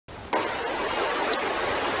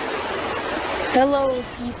Hello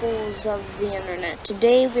peoples of the internet.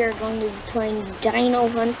 Today we are going to be playing Dino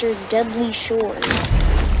Hunter Deadly Shores.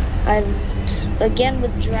 I'm again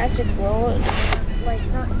with Jurassic World.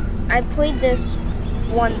 I played this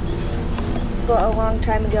once, but a long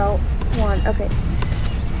time ago. Okay.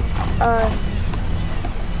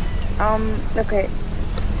 Okay.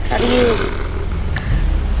 How do you?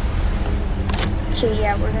 Okay,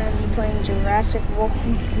 yeah, we're gonna be playing Jurassic World.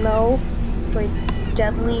 No, play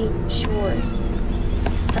Deadly Shores.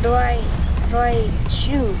 How do I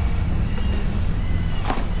shoot?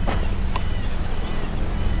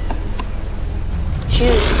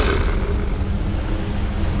 Shoot.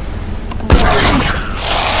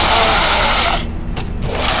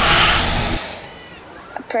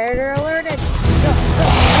 Predator alerted. Go.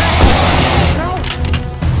 No.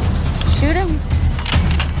 Shoot him.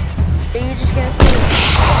 Are you just gonna stay?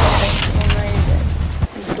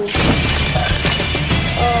 I'm sleeping.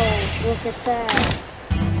 Oh, look at that.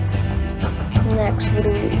 Next,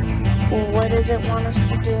 what does it want us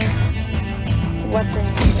to do?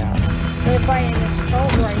 Weapon shot. We're gonna buy an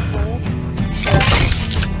assault rifle. Shot.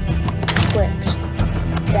 Equipped.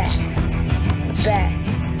 Back.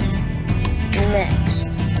 Next.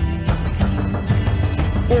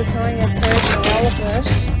 We're throwing a Parasaurolophus.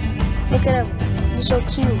 Look at him. He's so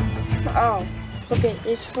cute. Oh, look at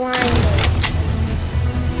he's flying.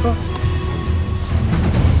 Oh.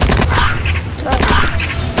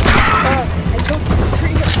 I took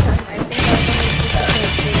 3 of them. I think I'm gonna do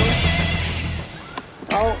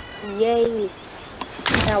 2. Oh, yay.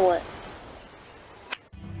 Now what?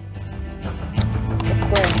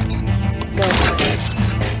 Equipped. Go.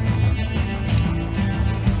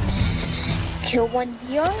 Kill one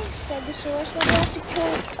young Stegosaurus, but we have to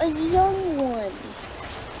kill a young one.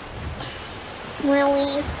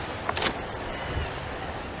 Really?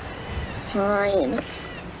 Fine.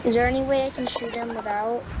 Is there any way I can shoot him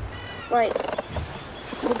without,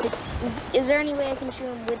 is there any way I can shoot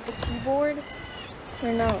him with the keyboard?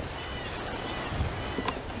 Or no?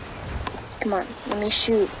 Come on, let me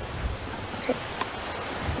shoot. Okay.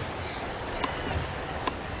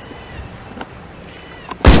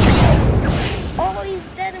 Oh, he's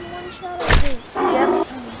dead in one shot, I think. Yep.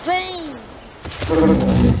 Bang!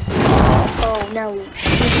 Oh, no.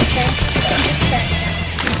 He just sat down.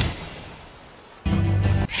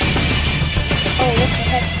 Oh, what the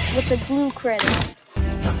heck? What's a glue credit?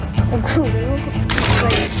 A glue?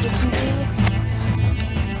 Like sticky glue?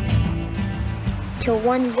 Kill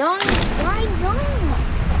one young? Why young?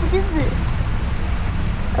 What is this?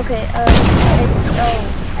 Okay, I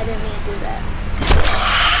didn't mean to do that.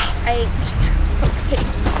 Okay.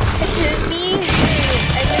 I didn't mean to.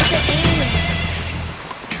 I meant to aim.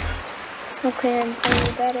 Okay, I'm fine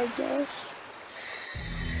with that, I guess.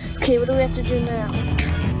 Okay, what do we have to do now?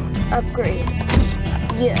 Upgrade.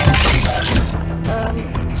 Yes.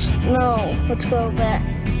 No. Let's go back.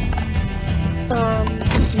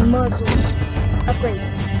 Muzzle. Upgrade.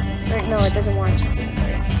 Or, no, it doesn't want us to.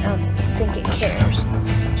 I don't think it cares.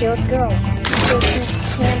 Okay, let's go. Go to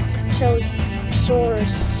Camptosaurus.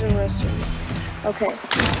 Okay.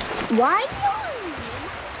 Why no? Oh my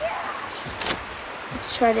gosh.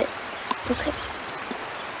 Let's try to. Okay.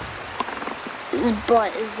 This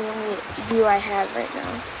butt is the only view I have right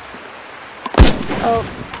now. Oh.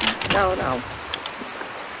 No.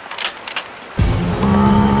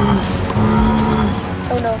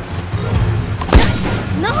 Oh no.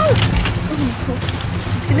 No!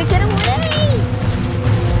 It's gonna get away!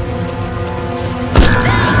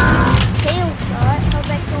 Tail shot? How'd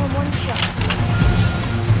that kill in one shot?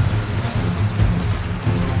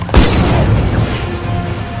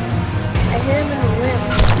 I hit him in the rim.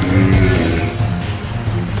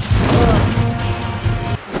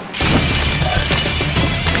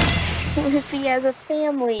 What if he has a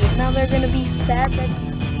family? Now they're gonna be sad that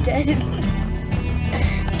he's dead.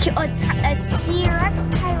 Kill a T-Rex,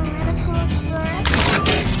 Tyrannosaurus Rex.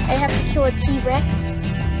 I have to kill a T-Rex.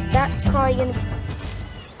 That's probably gonna.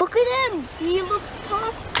 Look at him. He looks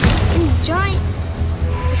tough and giant.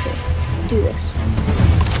 Okay, let's do this.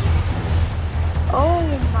 Oh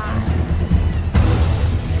my.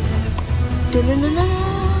 Da-na-na-na.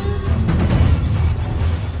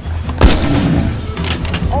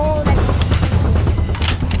 Oh, that's.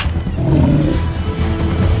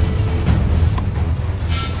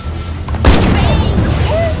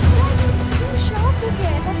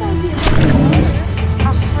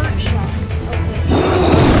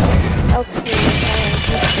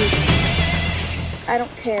 I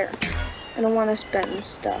don't care. I don't want to spend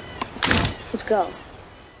stuff. Let's go.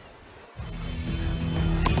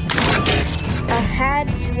 I had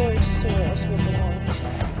George Soros with the long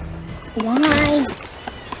shot. Why?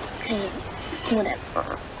 Okay,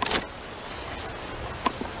 whatever.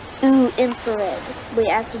 Ooh, infrared. Wait,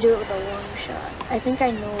 I have to do it with a lung shot. I think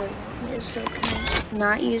I know where the lung is, so can I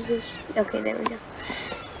not use this? Okay, there we go.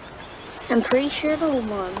 I'm pretty sure the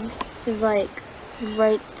lung is like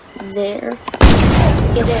right there.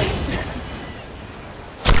 It is.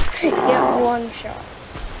 Get lung shot.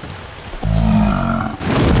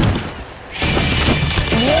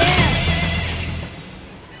 Yeah!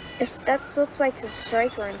 That looks like a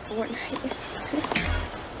striker in Fortnite.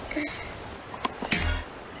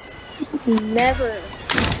 Never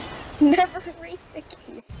rate the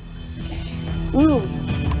game. Ooh,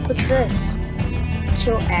 what's this?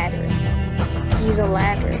 Kill adder. He's a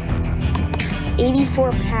ladder.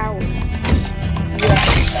 84 power.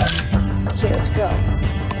 Yes. Okay, let's go.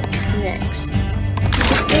 Next.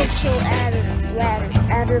 Let's go kill adder.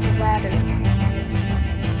 Adder the ladder.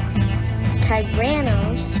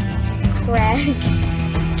 Tyrannos, Crag,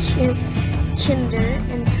 Kinder,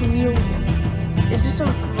 and Chameleon. Is this a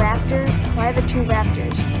raptor? Why are there two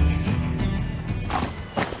raptors?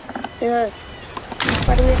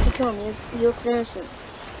 Why do we have to kill him? He looks innocent.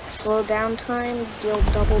 Slow down time, deal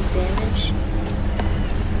double damage.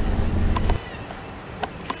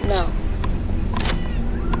 No.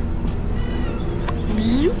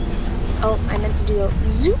 Zoop. Oh, I meant to do a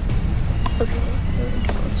zoop. Okay, there we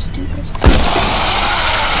go. Let's do this.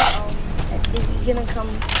 Uh-oh. Is he gonna come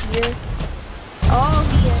here? Oh,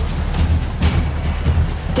 he is.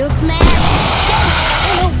 He looks mad.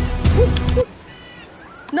 Oh, no. Woo, woo.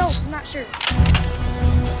 No, I'm not sure.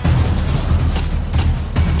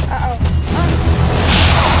 Uh-oh.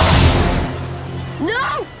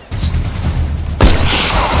 No!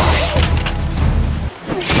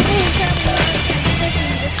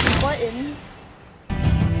 Buttons.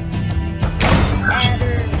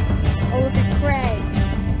 Adder. Oh, look at Craig.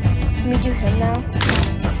 Can we do him now?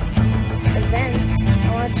 Events. I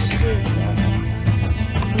want to just do it now.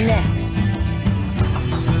 Next.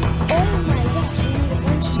 Oh my gosh, we need a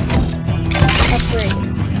bunch of stuff. Upgrade.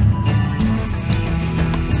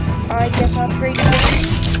 I guess upgrade again.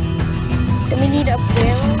 Then we need a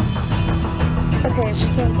barrel. Okay, we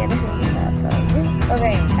can't get anything with that though.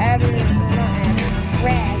 Okay, adder, not adder.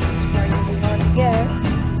 Frag is probably hard to get.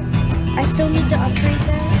 I still need to upgrade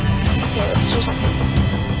that. Okay, let's just.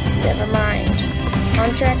 Never mind.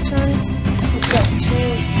 Contract turn. Let's go. 2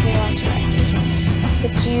 velociraptors.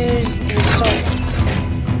 Let's use the assault.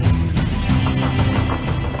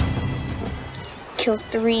 Kill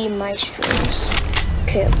 3 maestros.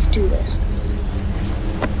 Okay, let's do this.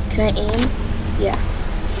 Can I aim? Yeah.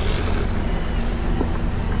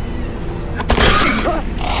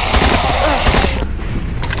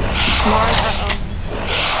 Come on, uh-oh.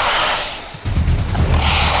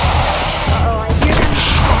 Uh-oh, I hear them.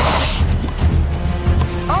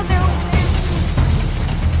 Oh, they're over there.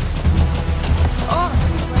 Oh,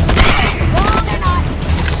 no, they're not.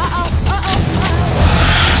 Uh-oh, uh-oh, uh-oh.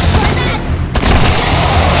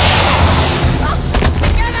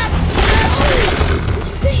 Get up!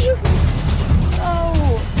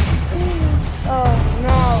 Oh, oh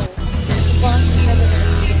no. Boss predator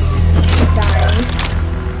dying.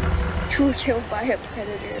 You were killed by a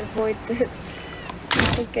predator. Avoid this.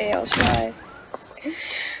 Okay, I'll try.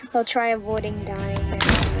 I'll try avoiding dying next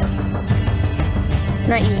time. I'm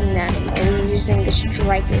not using that anymore. We're using the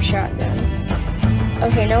striker shotgun.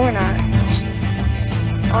 Okay, no we're not.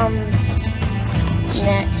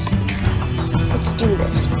 Next. Let's do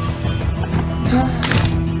this.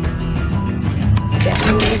 Guess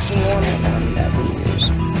we'll use the normal one that we use.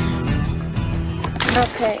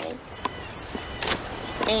 Okay.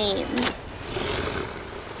 Aim.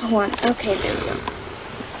 One. Okay, there we go.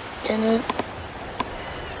 Didn't.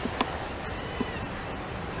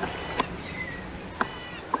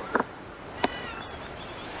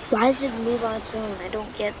 Why does it move on its own? I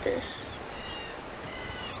don't get this.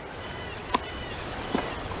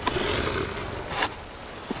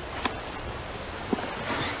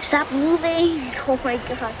 Stop moving! Oh my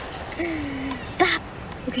gosh. Stop!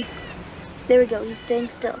 Okay. There we go. He's staying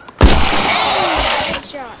still. Hey! Good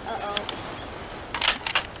shot. Uh-oh.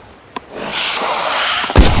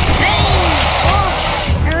 Bang! Oh!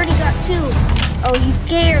 I already got 2. Oh, he's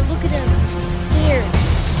scared. Look at him. He's scared.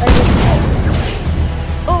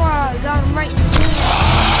 Oh, I got him right in the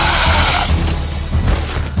hand.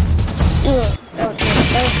 Ugh. Okay.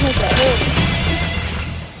 That was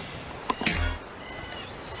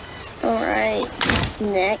Alright.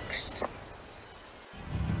 Next.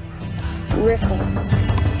 Riffle.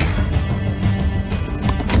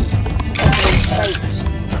 Okay, sight.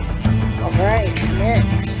 Alright,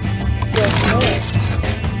 next. Go for it.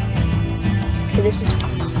 Okay, this is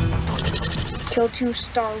kill 2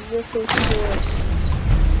 star Ricosauruses.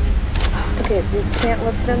 Okay, we can't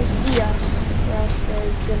let them see us, or else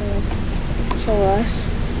they're gonna kill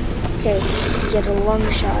us. Okay, get a lung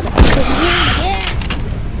shot. Okay, yeah!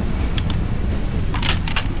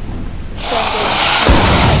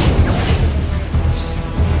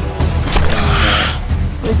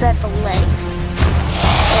 Was that the leg?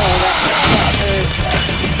 Oh, that hurt.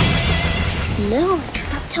 No,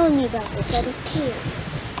 stop telling me about this. I don't care.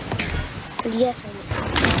 But yes, I know.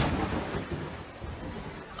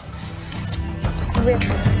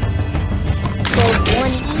 Ripper. Well,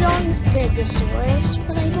 one young Stegosaurus,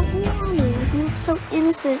 but I don't want him. He looks so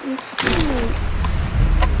innocent and cute.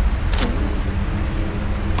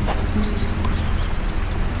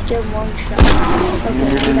 Get one shot. Okay,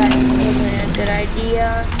 maybe that wasn't a good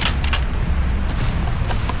idea.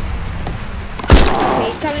 Okay,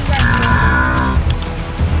 he's coming back.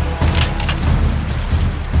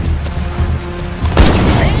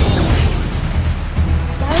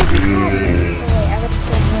 Why is he coming? Oh wait, I gotta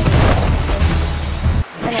kill one of those.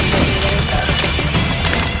 I don't know.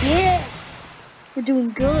 Yeah! We're doing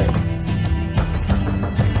good.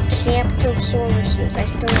 Camptosauruses. I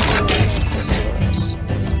still don't know what Camptosaurus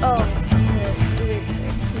is. Oh, it's the weird thing.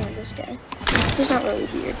 Yeah, this guy. He's not really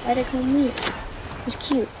weird. Why'd I call him weird? He's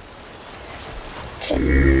cute. Okay.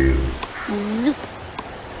 Zoop.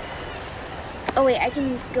 Oh wait, I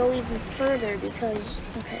can go even further because,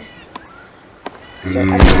 okay. So,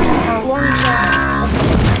 long shot.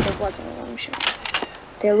 Okay, it wasn't a long shot.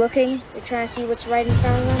 They're looking. They're trying to see what's right in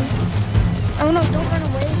front of them. Oh no, don't run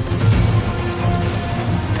away.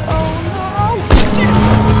 Oh no! Get him!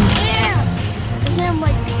 Yeah! I hit him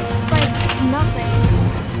like nothing.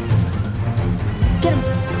 Get him!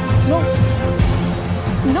 No!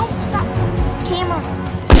 No! Stop! Camera!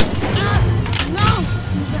 No!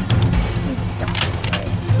 He's done. Okay.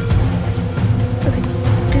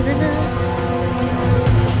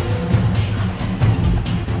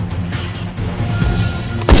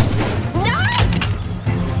 No!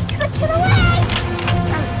 Get away!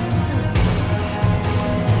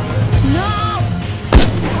 No!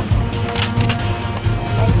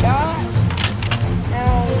 Oh my gosh.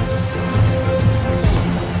 Now we just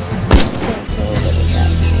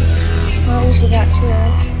I'll use that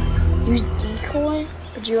too. Use decoy?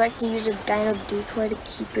 Would you like to use a Dino decoy to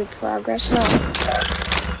keep your progress? No.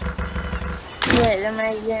 Wait, am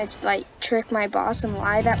I gonna like trick my boss and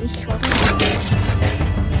lie that we killed him?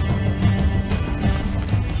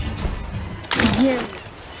 Yeah.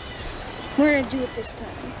 We're gonna do it this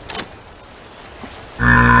time.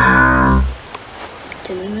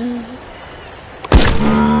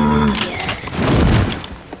 Yes.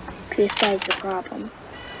 This guy's the problem.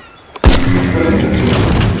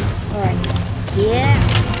 Alright. Yeah.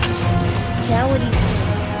 Now what do you think?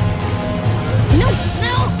 No!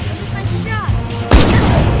 No! I missed my shot! No!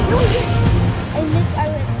 No, he didn't! I missed. I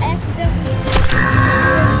was accidentally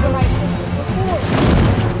when I took it before.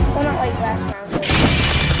 Well, not like last round, but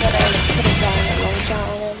I could have gotten a long shot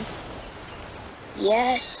on him.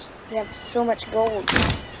 Yes! We have so much gold.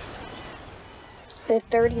 They're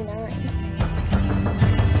 39.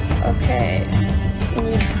 Okay. We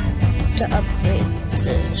need to upgrade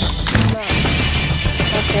this. No.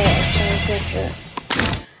 Okay, so I clicked it.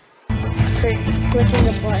 For clicking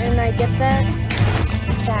the button, I get that.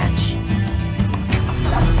 Attach.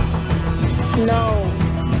 No.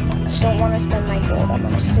 I don't want to spend my gold. I'm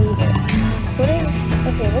going to save it. What is...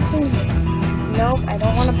 Okay, what's in here? Nope, I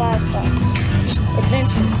don't want to buy stuff.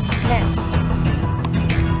 Adventure. Next.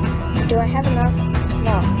 Do I have enough?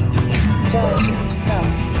 No. No.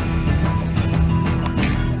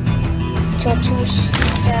 Kill 2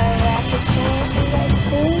 Styracosaurus, I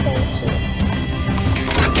think that's it.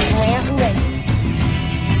 Ramp race.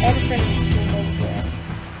 Everything's good over here.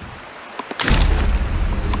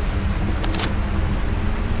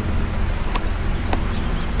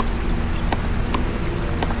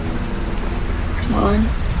 Come on.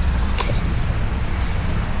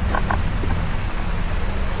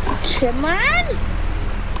 Okay. Come on!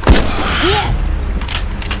 Yes!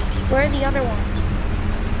 Where are the other ones?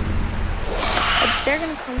 They're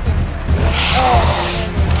gonna come here. Oh,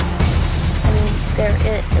 I mean, there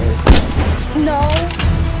it is. No!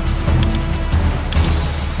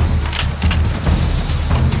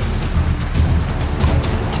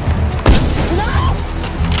 No!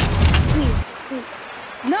 Please, please.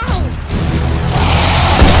 No!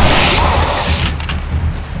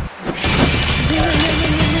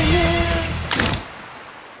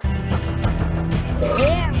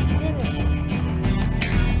 Yeah, we did it.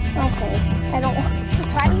 Okay, I don't.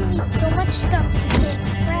 Why do you need so much stuff to kill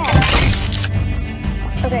crabs?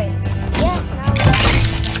 Okay.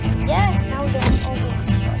 Yes, now we can also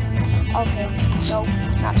do stuff. Okay, so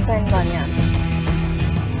not spending money on this.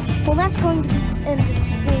 Well, that's going to be the end of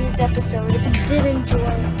today's episode. If you did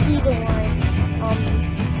enjoy, leave a like.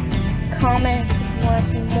 Comment if you want to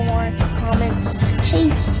see more. Comment, hey,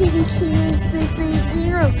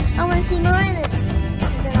 Kitty680, I want to see more of this.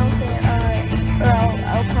 And then I'll say, or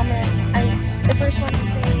I'll comment. The first one to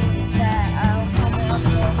say that I'll comment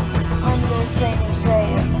on the thing and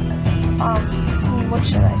say, what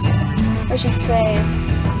should I say? I should say,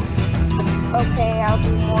 okay, I'll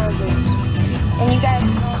do more of this. And you guys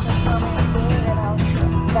can also comment a game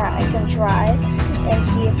that I can try and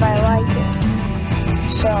see if I like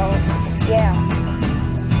it. So, yeah.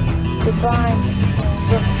 Goodbye.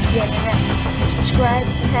 Subscribe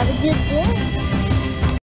and have a good day.